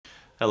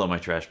Hello my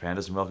trash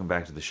pandas and welcome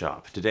back to the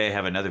shop. Today I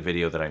have another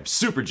video that I'm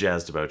super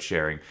jazzed about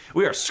sharing.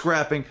 We are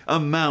scrapping a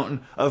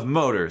mountain of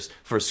motors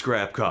for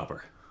scrap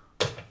copper.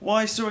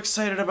 Why so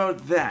excited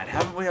about that?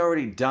 Haven't we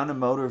already done a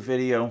motor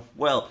video?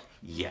 Well,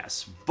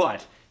 yes,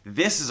 but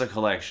this is a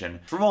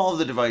collection from all of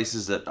the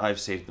devices that I've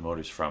saved the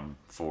motors from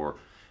for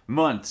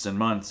months and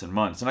months and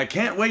months, and I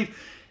can't wait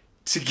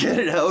to get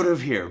it out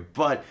of here.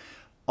 But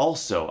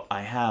also,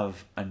 I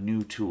have a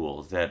new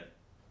tool that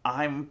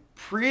I'm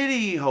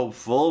pretty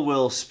hopeful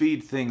will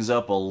speed things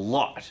up a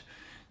lot.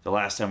 The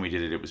last time we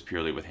did it, it was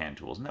purely with hand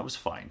tools, and that was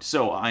fine.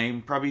 So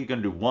I'm probably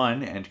going to do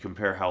one and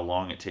compare how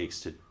long it takes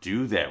to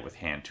do that with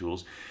hand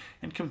tools,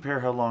 and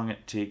compare how long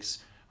it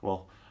takes,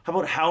 well, how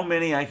about how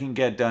many I can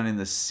get done in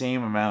the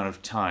same amount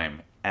of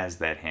time as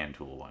that hand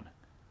tool one.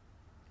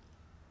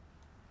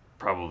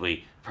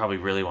 Probably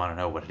really want to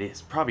know what it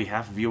is. Probably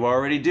half of you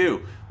already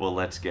do. Well,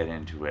 let's get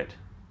into it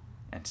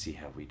and see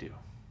how we do.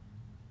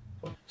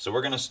 So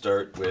we're going to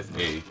start with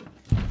a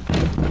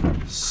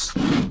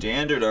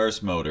standard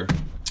arse motor,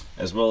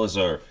 as well as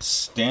our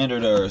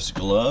standard arse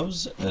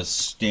gloves, a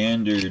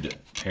standard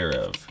pair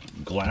of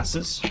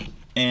glasses,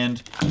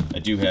 and I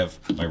do have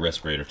my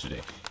respirator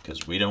today,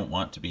 because we don't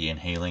want to be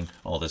inhaling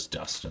all this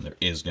dust, and there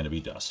is going to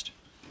be dust.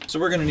 So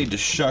we're going to need to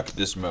shuck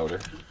this motor.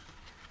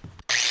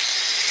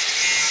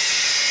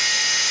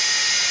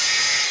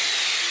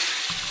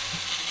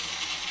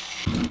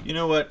 You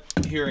know what?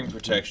 Hearing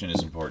protection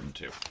is important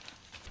too.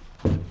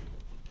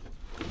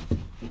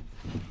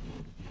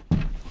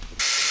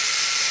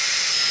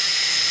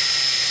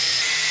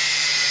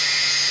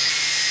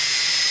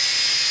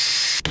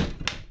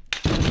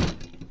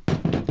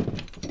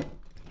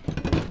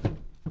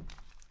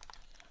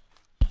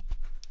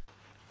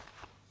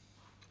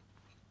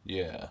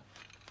 Yeah,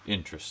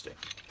 interesting.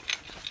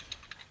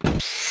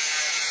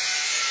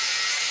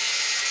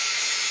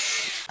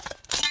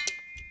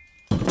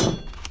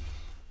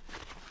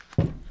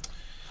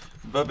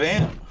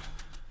 Ba-bam!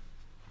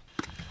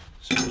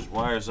 So those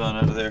wires on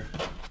out of there.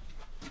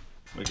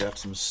 We got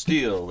some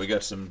steel, we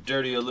got some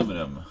dirty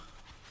aluminum.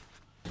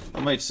 I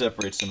might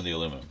separate some of the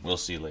aluminum, we'll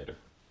see later.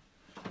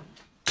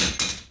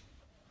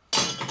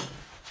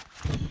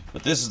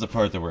 But this is the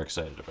part that we're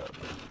excited about.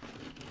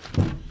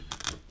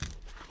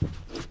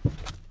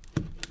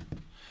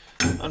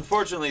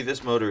 Unfortunately,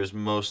 this motor is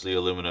mostly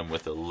aluminum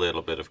with a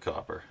little bit of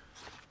copper.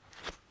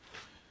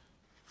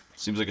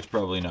 Seems like it's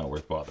probably not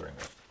worth bothering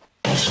with.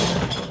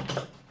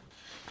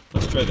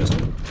 Let's try this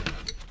one.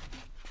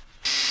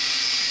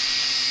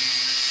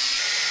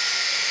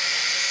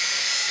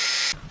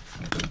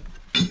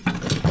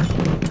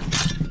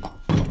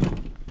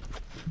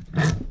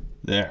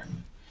 There.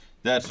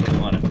 That's what I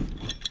wanted.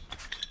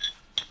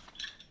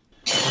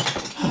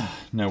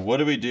 Now, what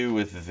do we do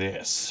with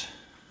this?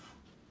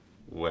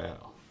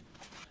 Well,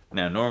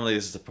 now normally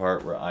this is the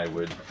part where I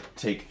would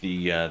take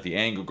the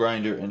angle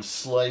grinder and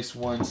slice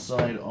one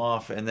side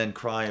off and then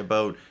cry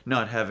about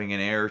not having an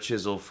air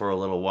chisel for a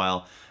little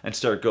while and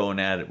start going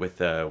at it with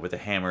a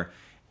hammer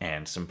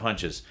and some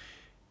punches.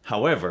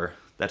 However,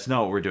 that's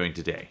not what we're doing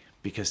today,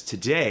 because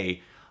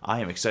today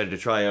I am excited to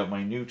try out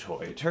my new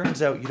toy. It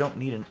turns out you don't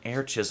need an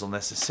air chisel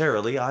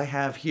necessarily. I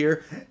have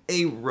here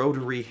a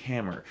rotary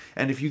hammer,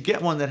 and if you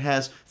get one that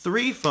has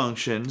 3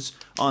 functions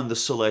on the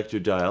selector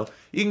dial,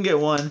 you can get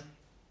one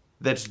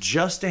that's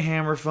just a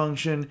hammer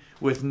function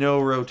with no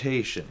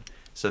rotation.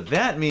 So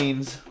that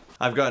means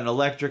I've got an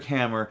electric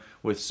hammer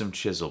with some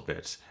chisel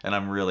bits, and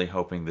I'm really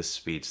hoping this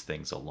speeds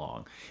things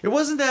along. It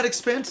wasn't that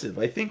expensive.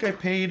 I think I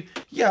paid,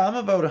 yeah, I'm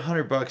about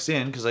 $100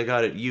 in because I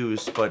got it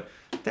used, but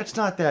that's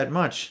not that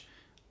much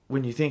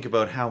when you think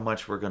about how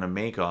much we're gonna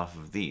make off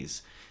of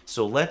these.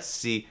 So let's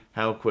see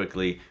how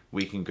quickly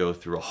we can go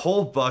through a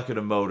whole bucket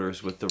of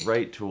motors with the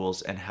right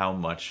tools and how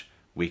much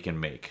we can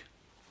make.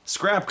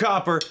 Scrap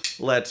copper,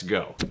 let's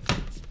go.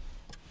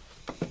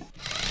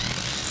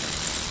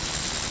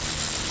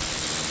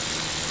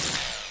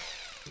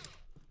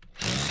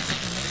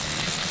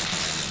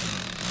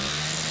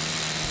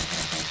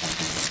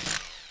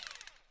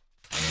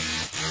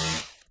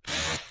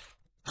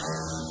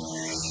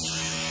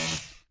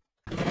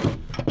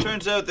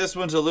 Turns out this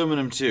one's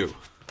aluminum too.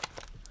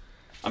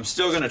 I'm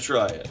still gonna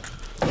try it.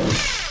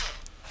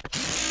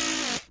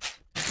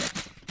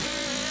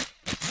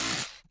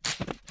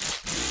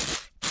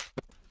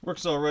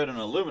 Works all right on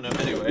aluminum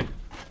anyway.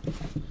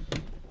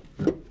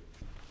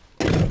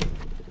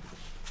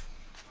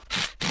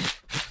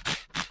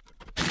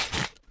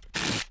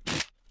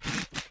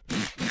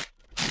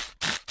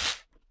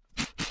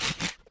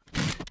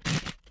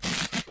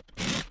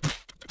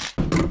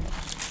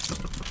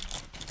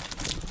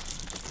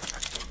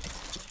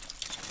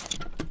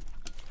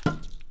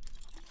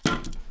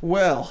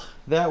 Well,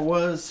 that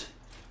was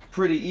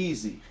pretty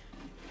easy,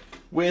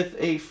 with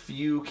a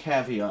few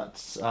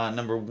caveats.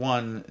 Number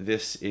one,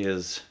 this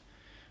is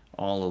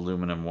all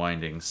aluminum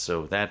windings,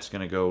 so that's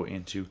going to go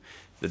into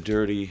the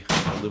dirty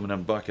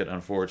aluminum bucket,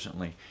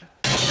 unfortunately.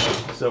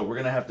 So we're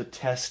going to have to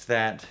test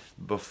that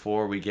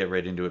before we get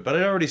right into it. But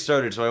I already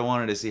started, so I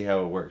wanted to see how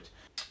it worked.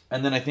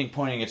 And then I think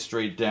pointing it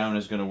straight down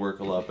is going to work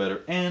a lot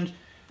better. And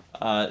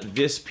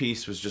This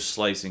piece was just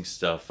slicing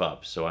stuff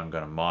up, so I'm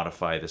going to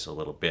modify this a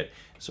little bit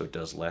so it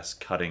does less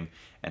cutting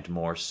and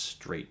more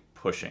straight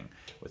pushing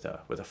with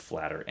a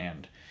flatter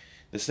end.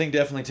 This thing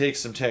definitely takes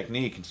some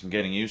technique and some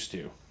getting used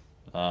to.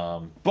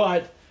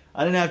 But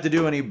I didn't have to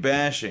do any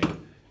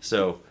bashing,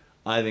 so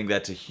I think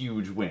that's a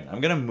huge win.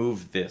 I'm going to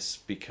move this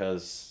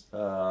because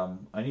I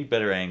need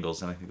better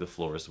angles, and I think the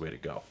floor is the way to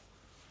go.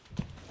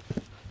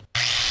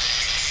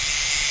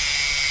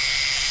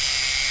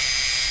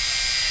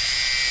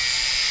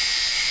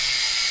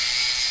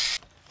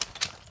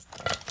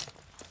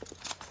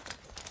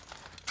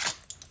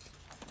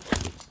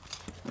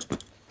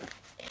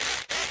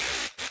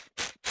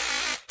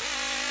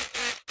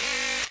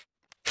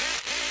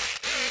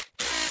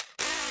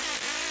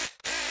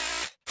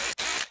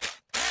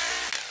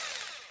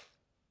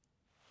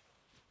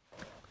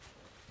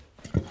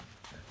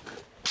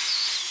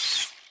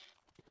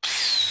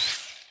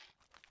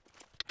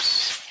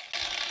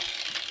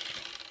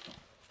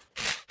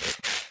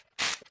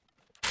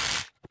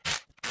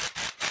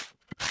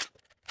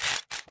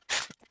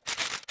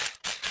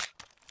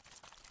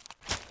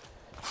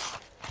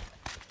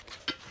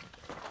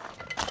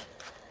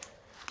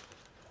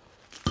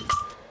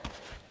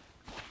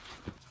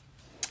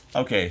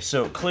 Okay,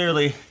 so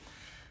clearly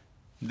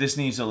this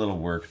needs a little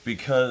work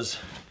because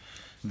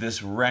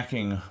this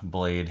wrecking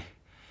blade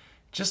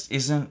just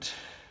isn't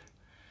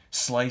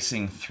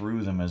slicing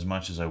through them as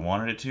much as I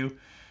wanted it to.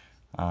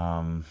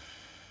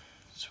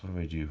 So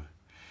what do?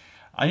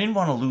 I didn't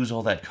want to lose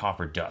all that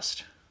copper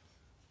dust.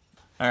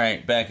 All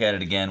right, back at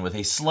it again with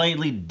a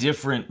slightly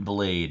different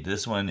blade.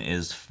 This one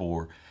is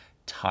for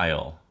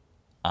tile,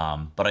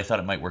 but I thought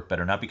it might work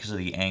better, not because of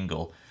the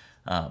angle,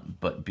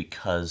 but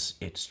because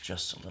it's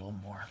just a little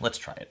more. Let's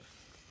try it.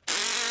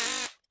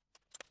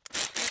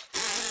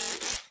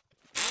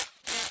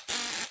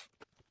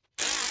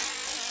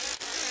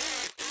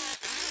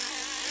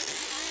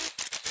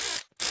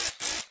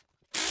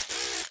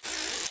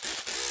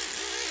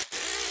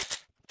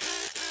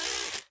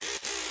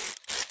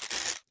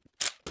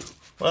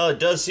 Well, it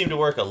does seem to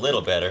work a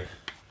little better.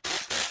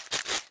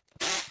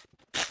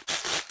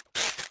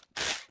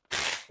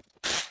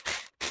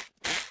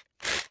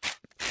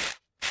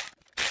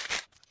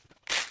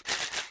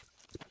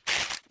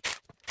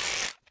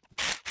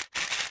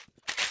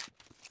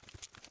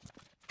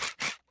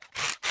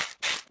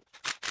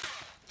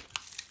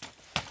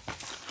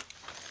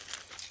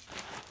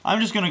 I'm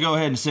just gonna go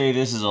ahead and say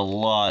this is a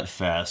lot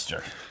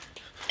faster.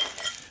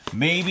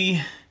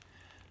 Maybe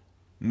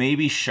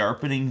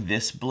sharpening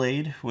this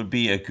blade would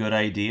be a good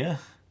idea.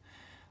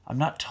 I'm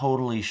not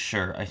totally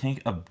sure. I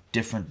think a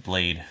different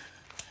blade.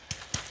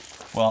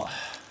 Well,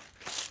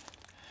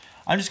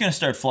 I'm just gonna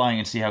start flying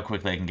and see how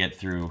quickly I can get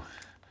through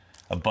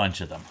a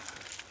bunch of them.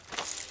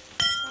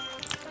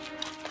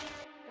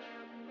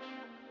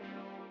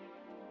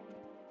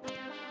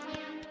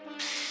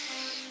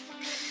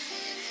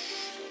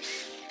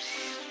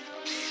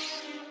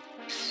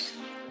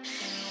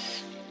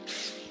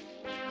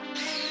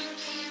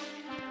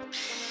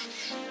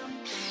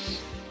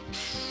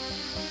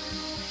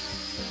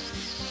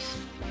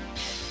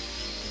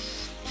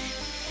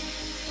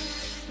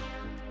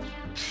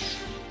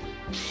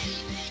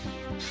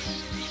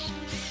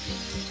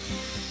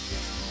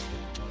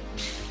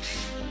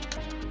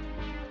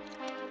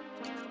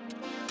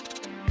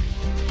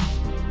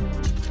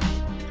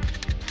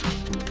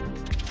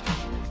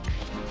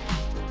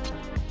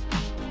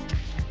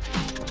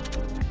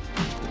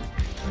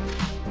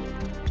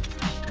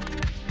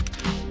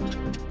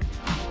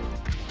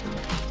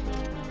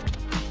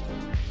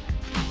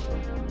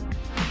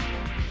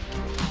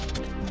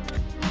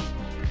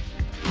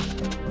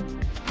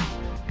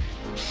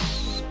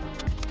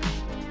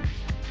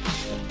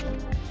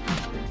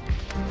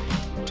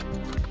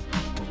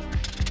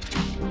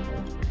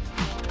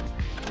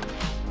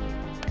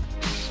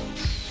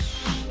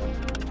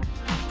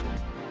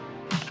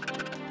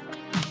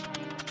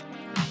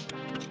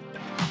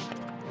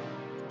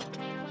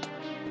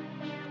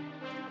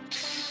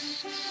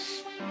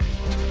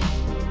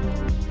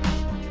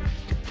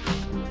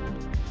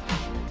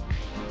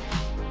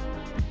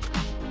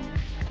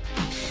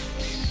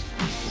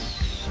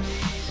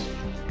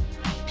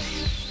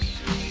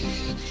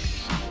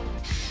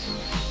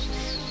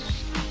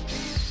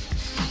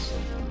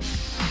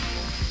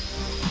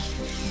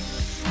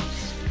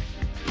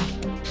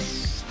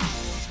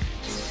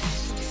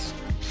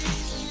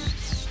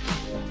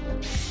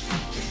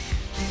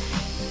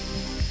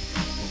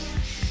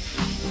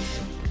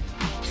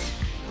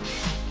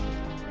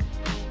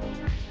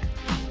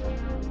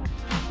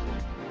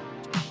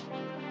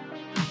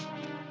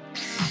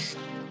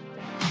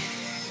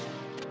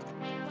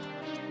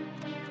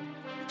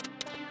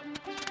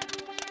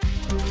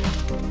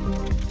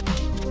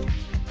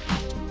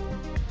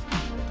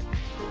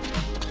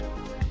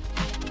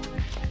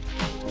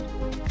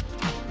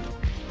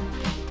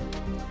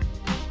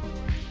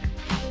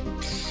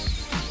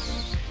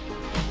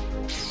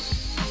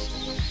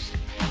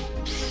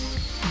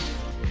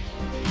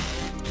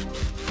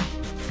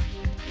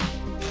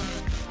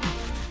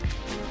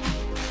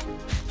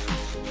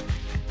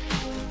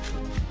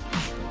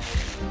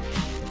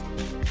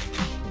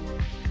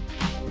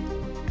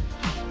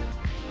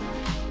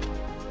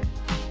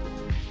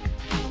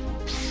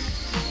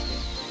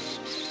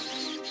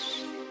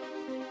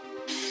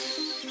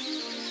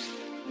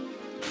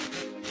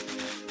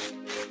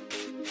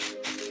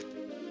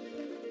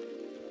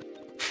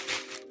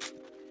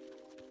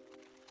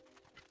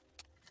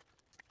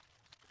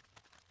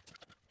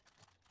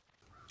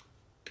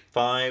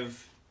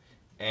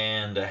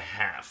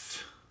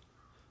 5.5,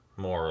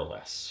 more or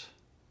less.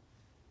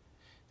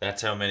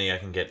 That's how many I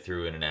can get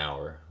through in an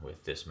hour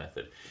with this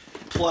method.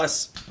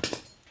 Plus,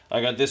 I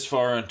got this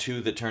far on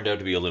 2 that turned out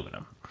to be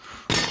aluminum.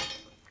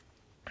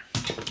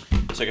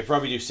 So I could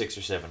probably do 6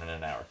 or 7 in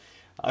an hour.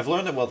 I've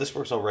learned that while this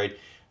works all right,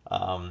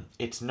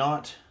 it's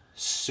not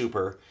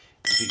super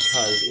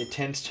because it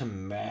tends to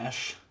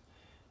mash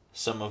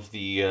some of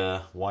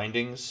the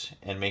windings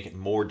and make it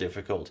more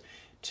difficult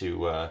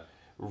to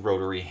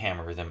rotary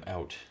hammer them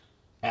out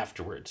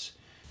afterwards.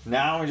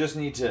 Now I just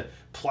need to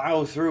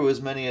plow through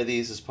as many of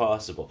these as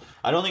possible.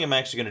 I don't think I'm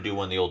actually going to do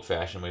one the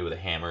old-fashioned way with a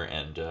hammer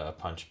and a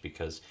punch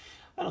because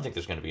I don't think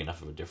there's going to be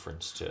enough of a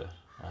difference to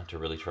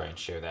really try and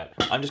share that.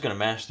 I'm just going to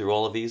mash through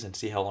all of these and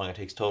see how long it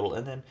takes total,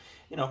 and then,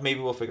 you know, maybe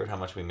we'll figure out how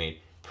much we made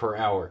per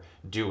hour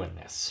doing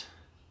this.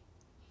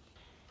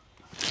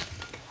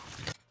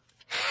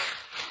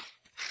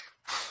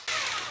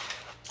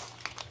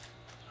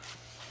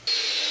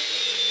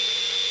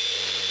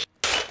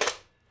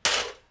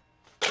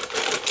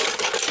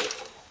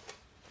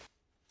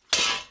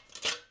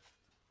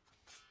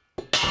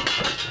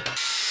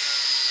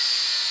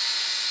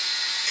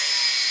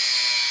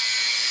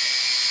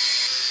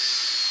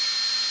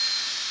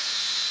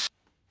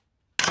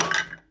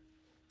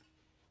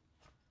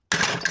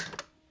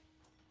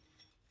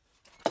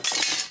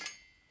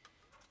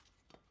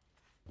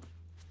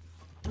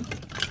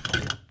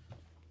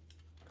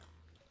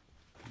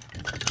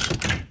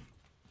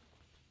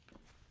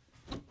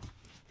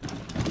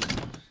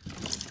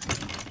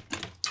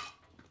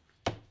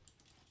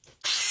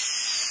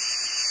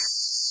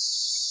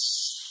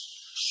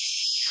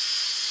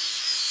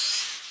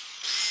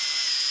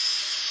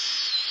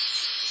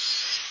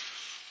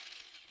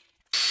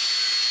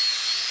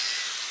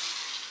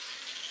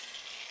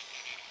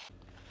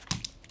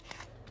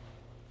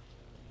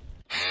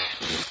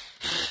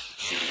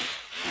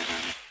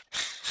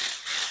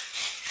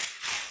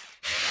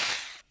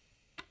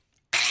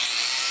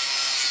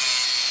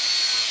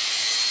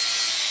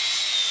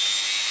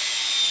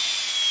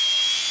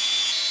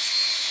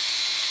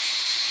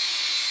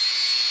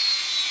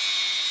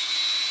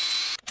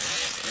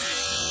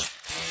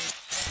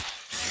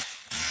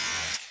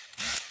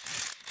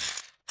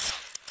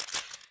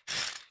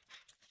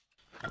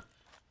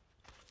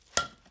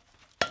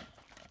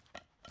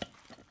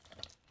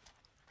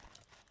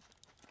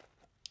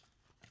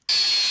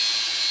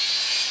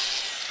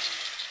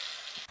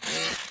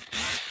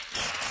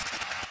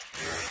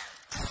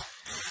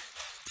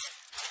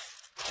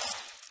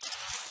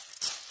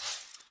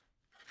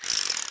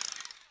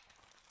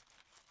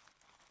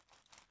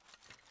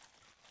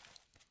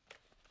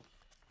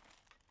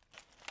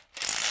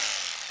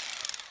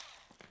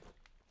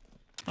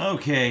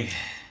 Okay,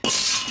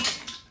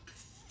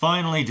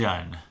 finally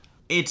done.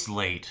 It's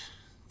late.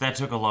 That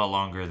took a lot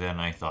longer than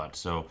I thought,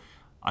 so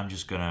I'm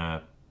just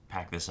gonna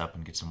pack this up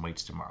and get some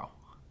weights tomorrow.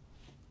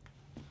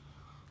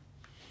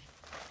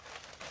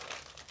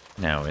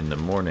 Now, in the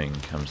morning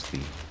comes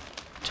the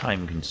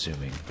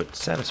time-consuming but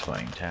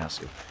satisfying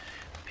task of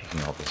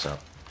picking all this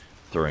up,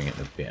 throwing it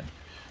in the bin.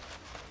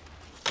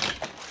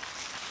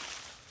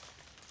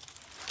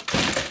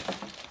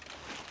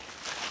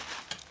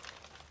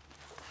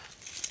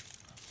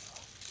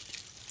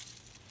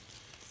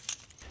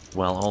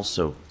 While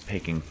also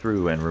picking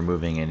through and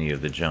removing any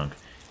of the junk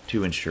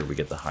to ensure we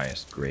get the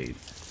highest grade.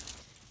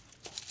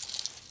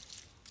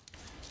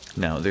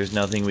 Now, there's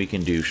nothing we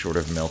can do short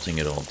of melting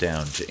it all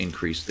down to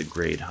increase the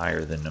grade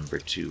higher than number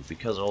 2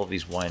 because all of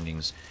these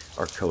windings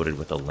are coated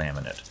with a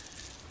laminate.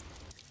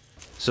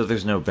 So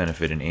there's no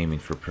benefit in aiming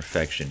for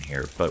perfection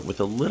here, but with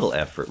a little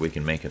effort we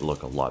can make it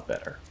look a lot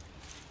better.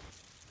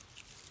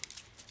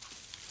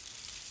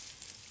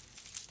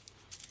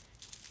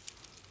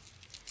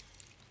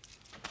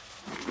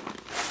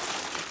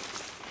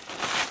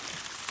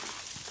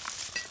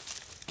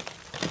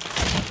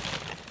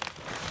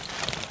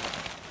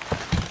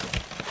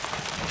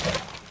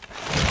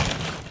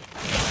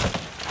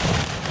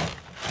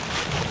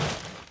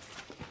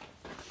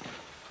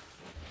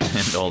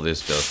 And all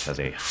this stuff has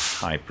a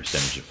high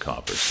percentage of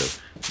copper, so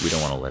we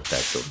don't want to let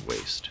that go to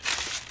waste.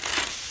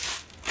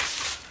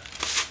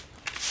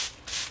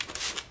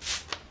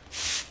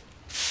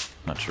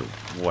 Not sure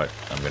what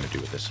I'm going to do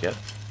with this yet,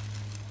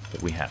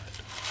 but we have it.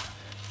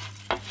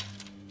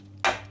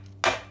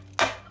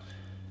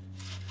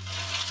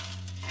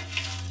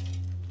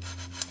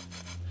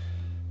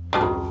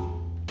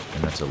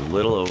 And that's a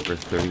little over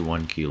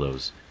 31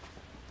 kilos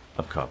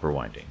of copper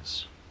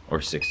windings, or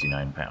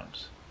 69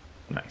 pounds.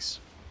 Nice.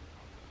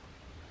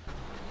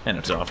 And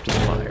it's off to the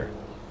fire.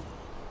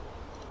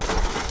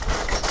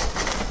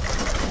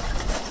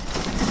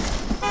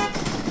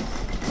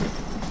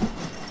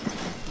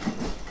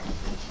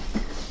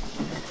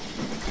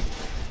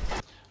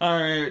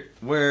 Alright,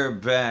 we're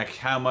back.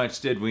 How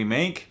much did we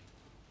make?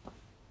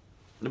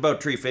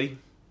 About $350.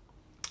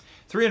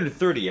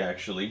 $330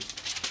 actually.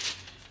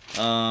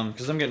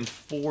 Because I'm getting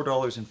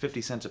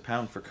 $4.50 a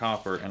pound for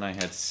copper, and I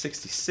had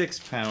 66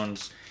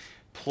 pounds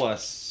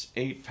plus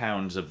 8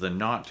 pounds of the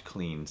not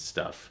clean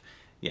stuff.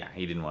 Yeah,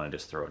 he didn't want to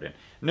just throw it in.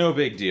 No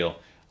big deal.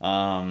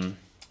 And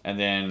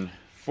then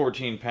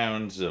 14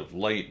 pounds of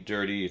light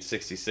dirty,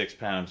 66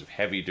 pounds of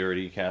heavy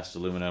dirty cast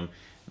aluminum,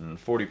 and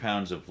 40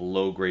 pounds of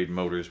low-grade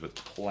motors with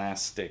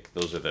plastic.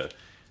 Those are the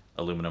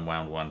aluminum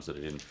wound ones that I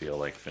didn't feel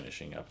like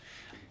finishing up.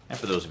 And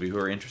for those of you who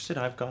are interested,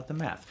 I've got the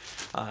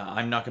math.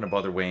 I'm not going to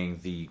bother weighing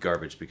the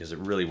garbage because it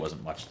really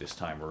wasn't much this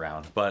time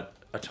around, but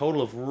a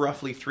total of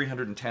roughly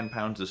 310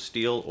 pounds of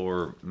steel,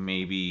 or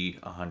maybe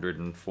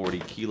 140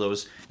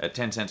 kilos. At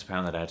 10 cents a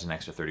pound, that adds an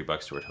extra 30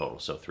 bucks to our total,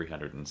 so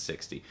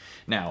 360.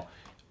 Now,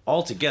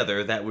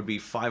 altogether, that would be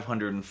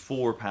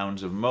 504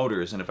 pounds of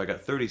motors, and if I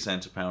got 30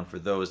 cents a pound for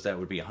those, that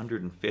would be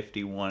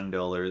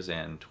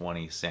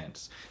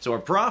 $151.20. So our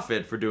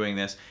profit for doing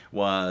this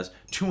was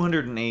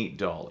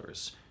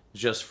 $208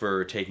 just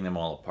for taking them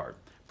all apart.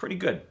 Pretty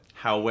good.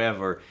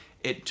 However,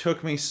 it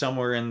took me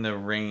somewhere in the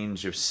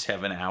range of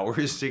 7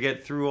 hours to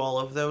get through all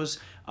of those.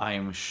 I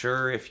am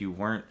sure if you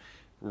weren't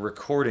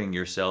recording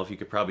yourself, you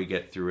could probably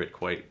get through it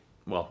quite,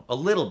 well, a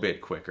little bit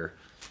quicker.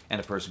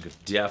 And a person could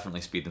definitely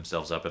speed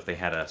themselves up if they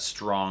had a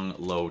strong,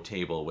 low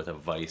table with a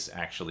vise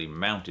actually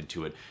mounted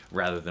to it,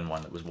 rather than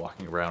one that was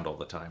walking around all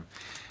the time.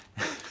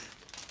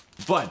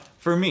 But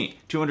for me,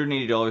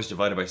 $280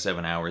 divided by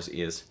 7 hours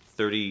is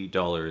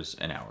 $30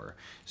 an hour.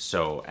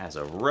 So as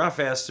a rough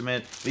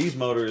estimate, these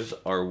motors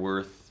are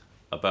worth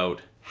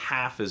about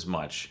half as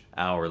much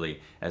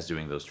hourly as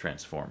doing those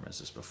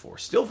transformers as before.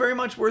 Still very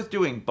much worth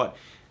doing, but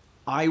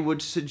I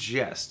would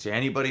suggest to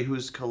anybody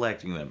who's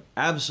collecting them,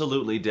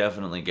 absolutely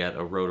definitely get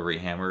a rotary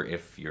hammer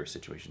if your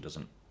situation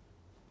doesn't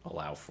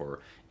allow for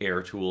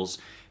air tools,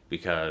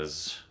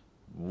 because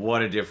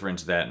what a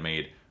difference that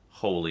made.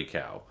 Holy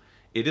cow.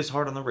 It is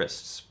hard on the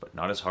wrists, but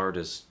not as hard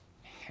as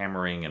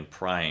hammering and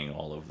prying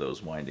all of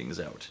those windings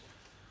out.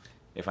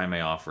 If I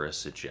may offer a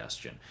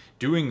suggestion,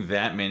 doing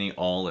that many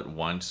all at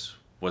once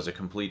was a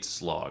complete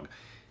slog.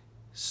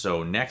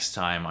 So next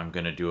time I'm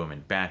going to do them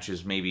in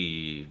batches,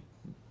 maybe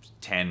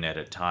 10 at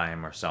a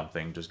time or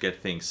something. Just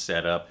get things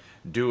set up,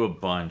 do a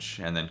bunch,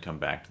 and then come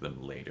back to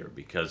them later,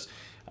 because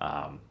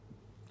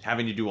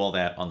having to do all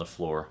that on the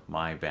floor,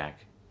 my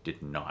back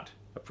did not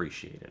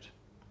appreciate it.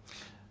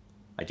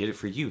 I did it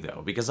for you,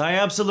 though, because I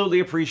absolutely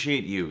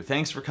appreciate you.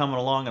 Thanks for coming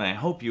along, and I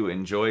hope you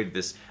enjoyed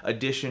this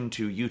addition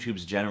to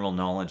YouTube's general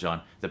knowledge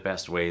on the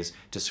best ways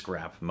to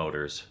scrap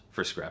motors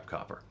for scrap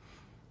copper.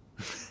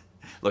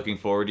 Looking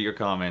forward to your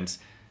comments.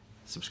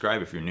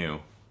 Subscribe if you're new.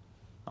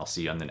 I'll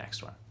see you on the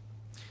next one.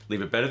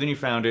 Leave it better than you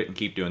found it, and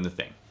keep doing the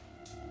thing.